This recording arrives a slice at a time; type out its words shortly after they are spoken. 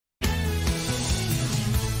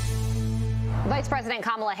Vice President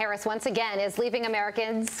Kamala Harris once again is leaving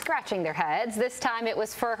Americans scratching their heads. This time it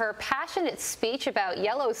was for her passionate speech about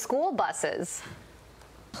yellow school buses.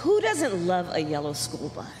 Who doesn't love a yellow school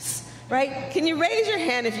bus, right? Can you raise your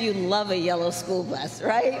hand if you love a yellow school bus,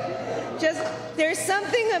 right? Just, there's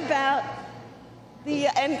something about the,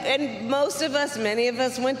 and most of us, many of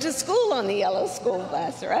us went to school on the yellow school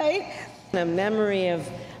bus, right? A memory of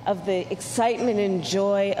the excitement and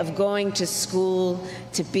joy of going to school,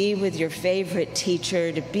 to be with your favorite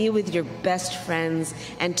teacher, to be with your best friends,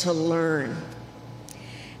 and to learn.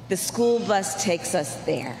 The school bus takes us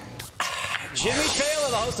there. Jimmy Failla,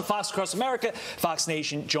 the host of Fox Across America, Fox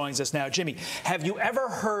Nation, joins us now. Jimmy, have you ever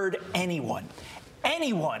heard anyone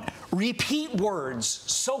repeat words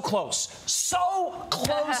so close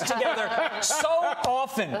together, so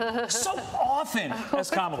often as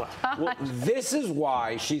Kamala? Well, this is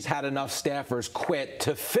why she's had enough staffers quit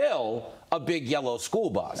to fill a big yellow school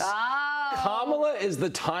bus. Oh. Kamala is the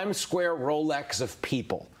Times Square Rolex of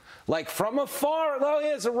people. Like, from afar, oh,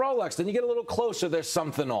 yeah, it's a Rolex. Then you get a little closer, there's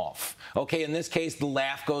something off. Okay, in this case, the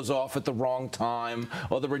laugh goes off at the wrong time,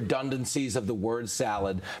 or the redundancies of the word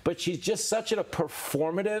salad. But she's just such a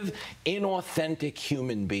performative, inauthentic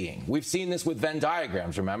human being. We've seen this with Venn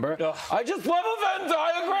diagrams, remember? Ugh. I just love a Venn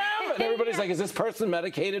diagram! And everybody's like, is this person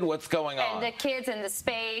medicated? What's going on? And the kids in the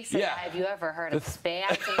space. Yeah. Have you ever heard of space?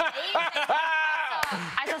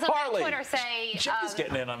 I saw somebody on Twitter say... Jimmy's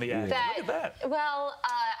getting in on the act. Look at that. Well,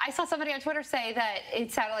 I saw somebody on Twitter say that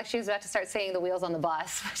it sounded like she was about to start singing the wheels on the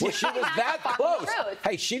bus. Well, she was that close.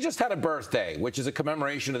 Hey, she just had a birthday, which is a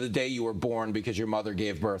commemoration of the day you were born because your mother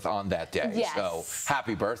gave birth on that day. Yes. So,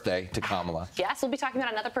 happy birthday to Kamala. Yes, we'll be talking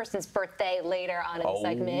about another person's birthday later on in the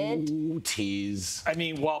segment. Oh, tease. I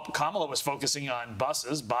mean, while Kamala was focusing on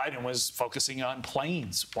buses, Biden was focusing on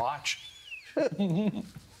planes. Watch.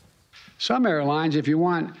 Some airlines, if you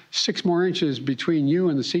want 6 more inches between you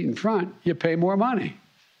and the seat in front, you pay more money.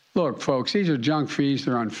 Look, folks, these are junk fees.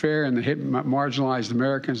 They're unfair, and they hit marginalized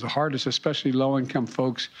Americans the hardest, especially low-income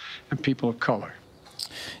folks and people of color.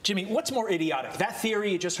 Jimmy, what's more idiotic, that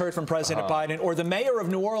theory you just heard from President Biden, or the mayor of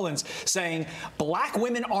New Orleans saying black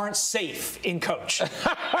women aren't safe in coach?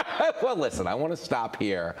 Well, listen, I want to stop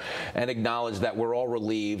here and acknowledge that we're all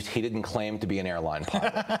relieved he didn't claim to be an airline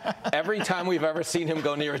pilot. Every time we've ever seen him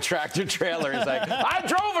go near a tractor trailer, he's like, I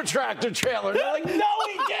drove a tractor trailer. They're like, no,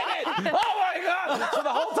 he didn't. Oh, my God. So the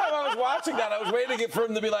whole time I was watching that, I was waiting for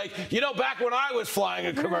him to be like, you know, back when I was flying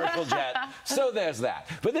a commercial jet. So there's that.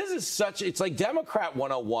 But this is such, it's like Democrat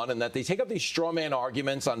 101, in that they take up these straw man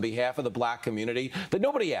arguments on behalf of the black community that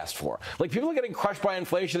nobody asked for. Like, people are getting crushed by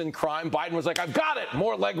inflation and crime. Biden was like, I've got it.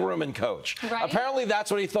 More legroom in coach. Right? Apparently, that's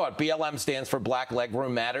what he thought. BLM stands for Black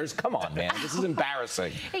Legroom Matters. Come on, man. This is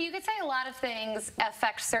embarrassing. Hey, you could say a lot of things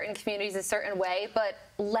affect certain communities a certain way, but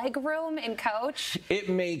legroom in coach? It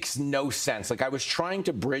makes no sense. Like, I was trying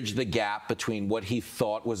to bridge the gap between what he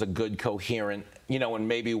thought was a good, coherent, you know, and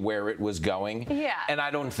maybe where it was going. Yeah. And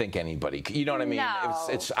I don't think anybody, you know what I mean? No.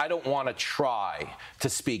 I don't want to try to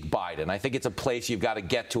speak Biden. I think it's a place you've got to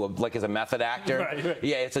get to, like, as a method actor. Right.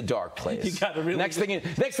 Yeah, it's a dark place. You got to really. Next thing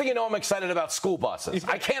you know, I'm excited about school buses.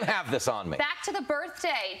 I can't have this on me. Back to the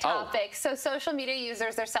birthday topic. Oh. So social media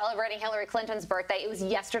users, they're celebrating Hillary Clinton's birthday. It was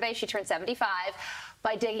yesterday. She turned 75.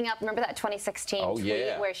 By digging up, remember that 2016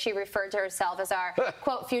 tweet where she referred to herself as our,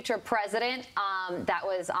 quote, future president? That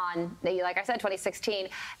was on, like I said, 2016,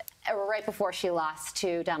 right before she lost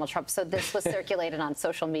to Donald Trump. So this was circulated on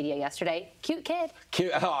social media yesterday. Cute kid.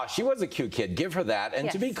 Cute. Oh, she was a cute kid. Give her that. And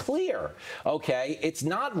to be clear, okay, it's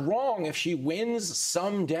not wrong if she wins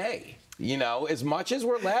someday. You know, as much as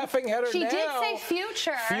we're laughing at her she now. She did say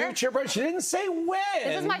future. Future, but she didn't say when.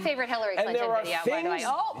 This is my favorite Hillary Clinton video, by the way.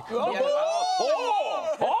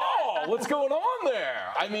 What's going on there?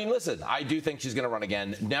 I mean, listen, I do think she's going to run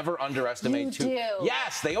again. Never underestimate you do.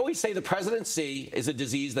 Yes, they always say the presidency is a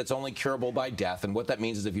disease that's only curable by death. And what that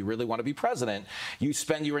means is if you really want to be president, you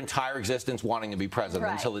spend your entire existence wanting to be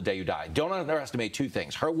president until the day you die. Don't underestimate 2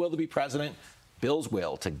 things. Her will to be president, Bill's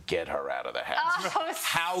will to get her out of the house. Oh,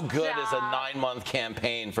 how good is a 9-month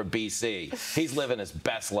campaign for BC? He's living his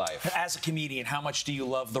best life. As a comedian, how much do you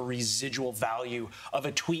love the residual value of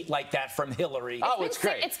a tweet like that from Hillary? Oh, it's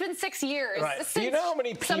great. It's been 6 years. Right. Do you know how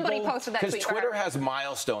many people? Somebody posted that tweet. Because Twitter has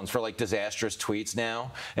milestones for, like, disastrous tweets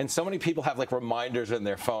now, and so many people have, like, reminders in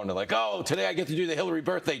their phone. They're like, oh, today I get to do the Hillary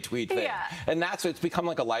birthday tweet thing. Yeah. And it's become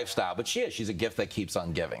like a lifestyle. But she's a gift that keeps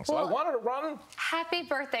on giving. So I want her to run. Happy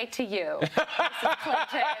birthday to you, Mrs.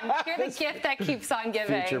 Clinton. You're the gift that keeps on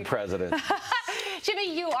giving. Future president.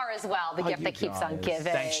 Jimmy, you are as well the gift that keeps on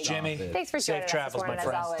giving. Thanks, Jimmy. Thanks for joining us this morning, as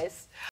always.